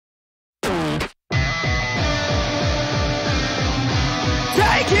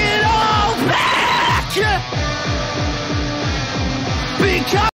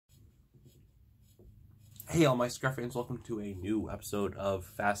Hey all my Scruff fans, welcome to a new episode of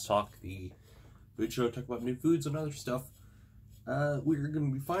Fast Talk, the food show. Talk about new foods and other stuff. We're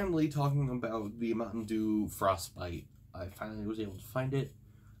going to be finally talking about the Mountain Dew Frostbite. I finally was able to find it.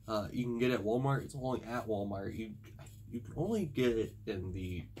 You can get it at Walmart. It's only at Walmart. You can only get it in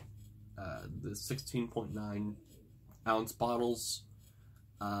the 16.9 ounce bottles.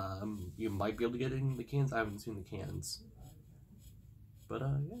 You might be able to get it in the cans. I haven't seen the cans. But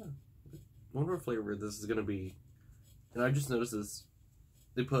yeah. I wonder what flavor this is going to be. And I just noticed this.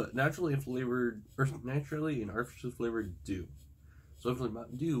 They put naturally and artificially flavored dew. So if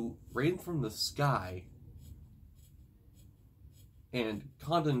Mountain Dew rained from the sky and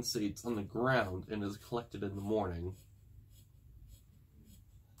condensates on the ground and is collected in the morning,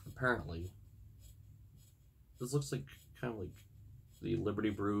 apparently, this looks like kind of like the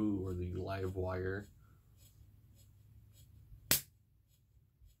Liberty Brew or the Live Wire.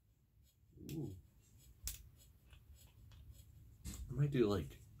 Ooh. I might do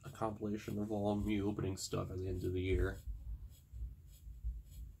like a compilation of all me opening stuff at the end of the year.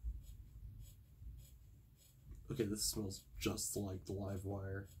 Okay, this smells just like the Live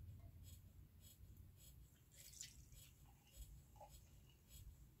Wire.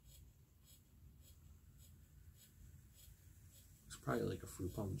 It's probably like a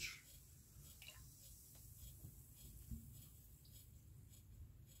fruit punch.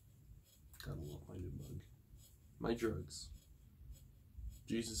 Gotta love my new mug. My drugs.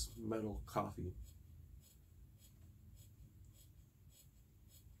 Jesus Metal Coffee.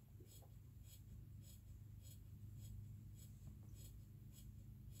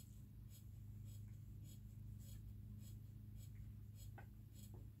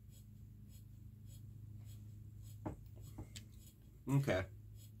 Okay.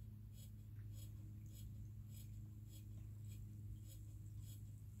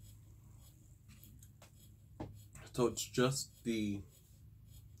 So it's just the,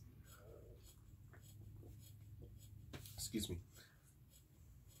 excuse me,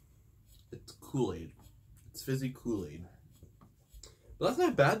 it's Kool-Aid. It's fizzy Kool-Aid. But that's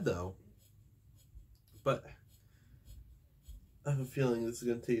not bad though. But I have a feeling this is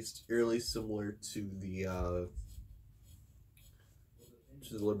going to taste eerily similar to the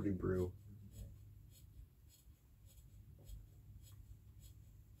Liberty Brew.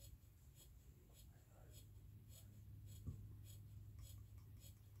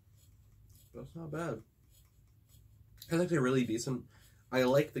 That's not bad. I think they're really decent. I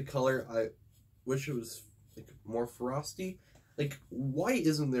like the color. I wish it was like more frosty. Like, why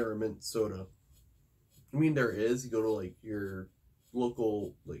isn't there a mint soda? I mean, there is. You go to like your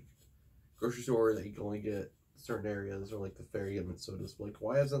local like grocery store that you can only get certain areas, or like the fair, you get mint sodas. But, like,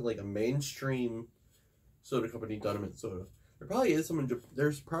 why isn't like a mainstream soda company done a mint soda? There probably is some in Japan.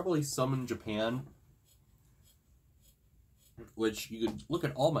 There's probably some in Japan. Which you could look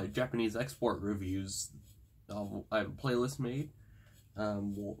at all my Japanese export reviews. I have a playlist made.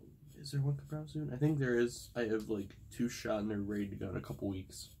 Well, is there one coming out soon? I think there is. I have like 2 shot and they're ready to go in a couple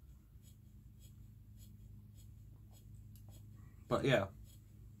weeks. But yeah.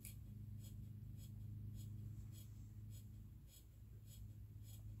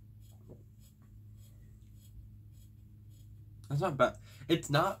 That's not bad. It's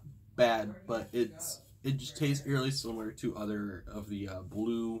not bad, but it just tastes eerily similar to other of the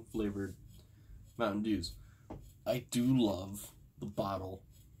blue flavored Mountain Dews. I do love the bottle,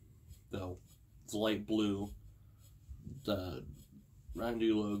 though. It's light blue. The Mountain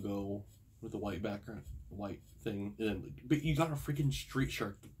Dew logo with the white background, white thing. But you got a freaking street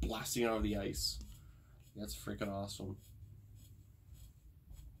shark blasting out of the ice. That's freaking awesome.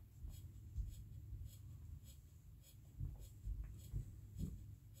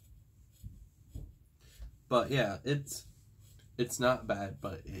 But yeah, it's not bad,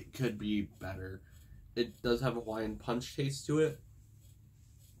 but it could be better. It does have a Hawaiian punch taste to it.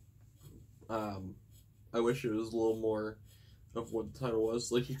 I wish it was a little more of what the title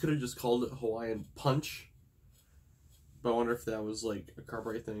was. Like, you could have just called it Hawaiian Punch. But I wonder if that was like a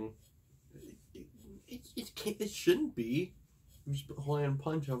copyright thing. It shouldn't be. You just put Hawaiian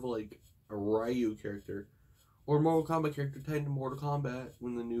Punch of like a Ryu character. Or Mortal Kombat character tied into Mortal Kombat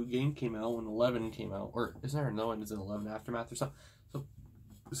when the new game came out, when 11 came out. Or is there another one? Is it 11 Aftermath or something? So,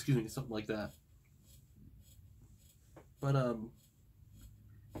 excuse me, something like that. But,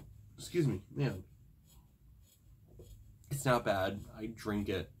 excuse me, man. It's not bad. I drink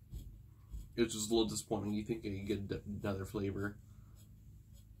it. It's just a little disappointing. You think you get another flavor.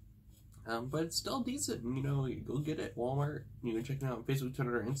 But it's still decent. You know, you go get it at Walmart. You can check it out on Facebook,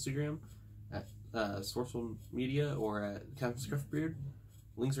 Twitter, or Instagram at SourceWall Media or at Scruffybeard.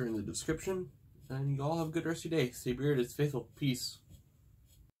 Links are in the description. And you all have a good rest of your day. Stay bearded, it's faithful. Peace.